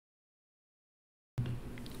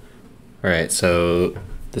All right, so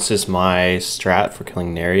this is my strat for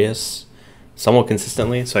killing Nerijus somewhat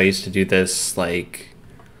consistently. So I used to do this like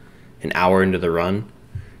an hour into the run,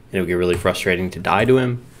 and it would get really frustrating to die to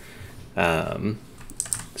him.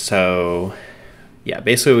 So yeah,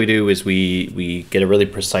 basically what we do is we get a really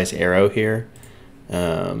precise arrow here.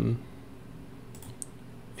 I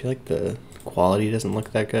feel like the quality doesn't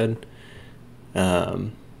look that good.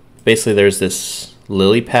 Basically there's this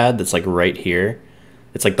lily pad that's like right here.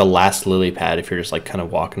 It's like the last lily pad if you're just like kind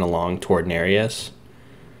of walking along toward Nerijus.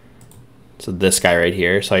 So this guy right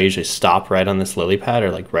here. So I usually stop right on this lily pad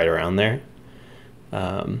or like right around there.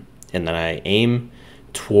 And then I aim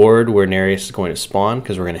toward where Nerijus is going to spawn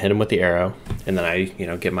because we're going to hit him with the arrow. And then I,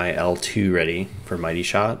 get my L2 ready for mighty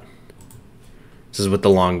shot. This is with the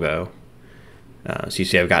longbow. So you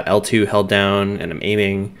see I've got L2 held down and I'm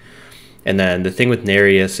aiming. And then the thing with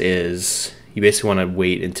Nerijus is you basically want to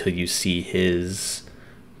wait until you see his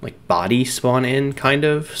like body spawn in, kind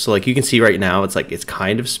of. So like you can see right now it's like it's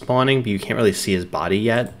kind of spawning, but you can't really see his body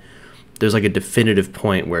yet. There's like a definitive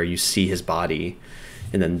point where you see his body,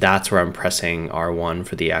 and then that's where I'm pressing R1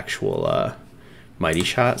 for the actual mighty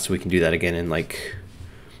shot. So we can do that again in like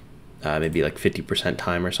maybe like 50%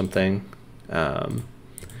 time or something. So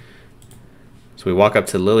we walk up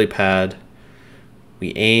to the lily pad,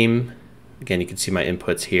 we aim. Again, you can see my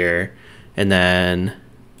inputs here, and then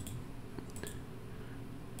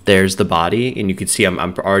there's the body, and you can see I'm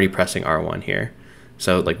already pressing R1 here.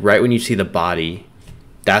 So like right when you see the body,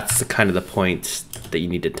 that's the kind of the point that you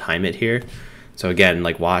need to time it here. So again,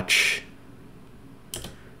 like watch. And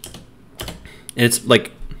it's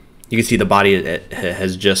like you can see the body it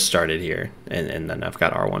has just started here, and then I've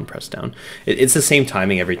got R1 pressed down. It's the same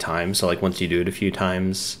timing every time. So like once you do it a few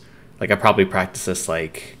times, like I probably practice this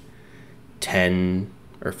like 10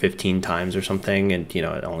 or 15 times or something, and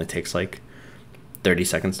it only takes like 30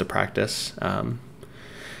 seconds to practice.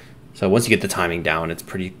 So once you get the timing down, it's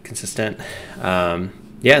pretty consistent.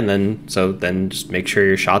 Yeah, and then just make sure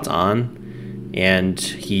your shot's on, and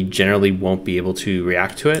he generally won't be able to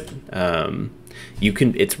react to it.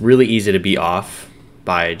 It's really easy to be off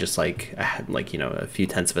by just like a few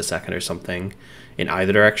tenths of a second or something in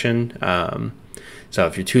either direction. So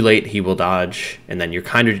if you're too late, he will dodge, and then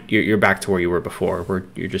you're back to where you were before, where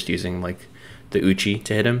you're just using like the uchi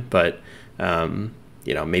to hit him. But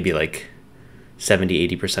maybe like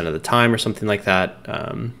 70-80% of the time or something like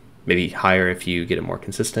that. Maybe higher if you get it more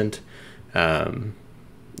consistent. You're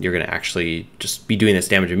going to actually just be doing this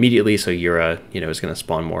damage immediately, so Yura, is going to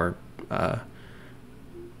spawn more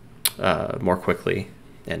quickly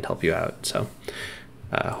and help you out. So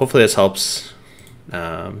hopefully this helps.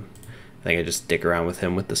 I think I just dick around with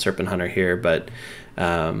him with the Serpent Hunter here, but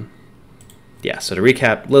yeah, so to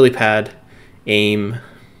recap, lily pad, aim,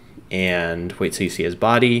 and wait till you see his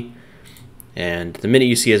body. And the minute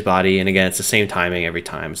you see his body, and again, it's the same timing every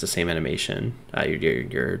time, it's the same animation,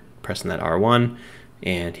 you're pressing that R1,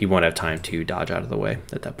 and he won't have time to dodge out of the way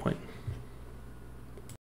at that point.